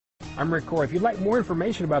I'm Rick Corey. If you'd like more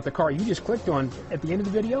information about the car you just clicked on at the end of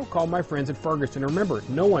the video, call my friends at Ferguson. Remember,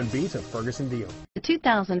 no one beats a Ferguson deal. The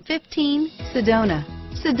 2015 Sedona.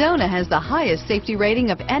 Sedona has the highest safety rating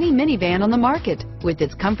of any minivan on the market. With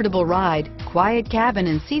its comfortable ride, quiet cabin,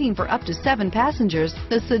 and seating for up to 7 passengers,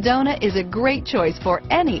 the Sedona is a great choice for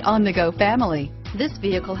any on-the-go family. This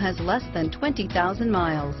vehicle has less than 20,000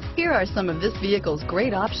 miles. Here are some of this vehicle's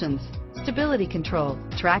great options: stability control,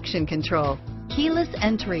 traction control, keyless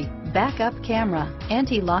entry, backup camera,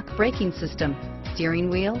 anti-lock braking system, steering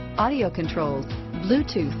wheel audio controls,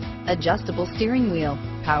 Bluetooth, adjustable steering wheel,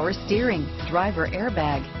 power steering, driver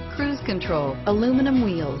airbag, cruise control, aluminum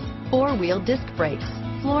wheels, 4-wheel disc brakes,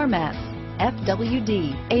 floor mats,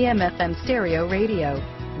 FWD, AM/FM stereo radio,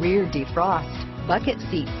 rear defrost, bucket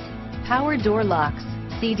seats, power door locks,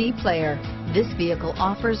 CD player. This vehicle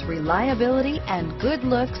offers reliability and good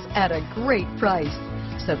looks at a great price.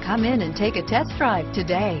 So come in and take a test drive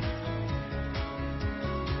today.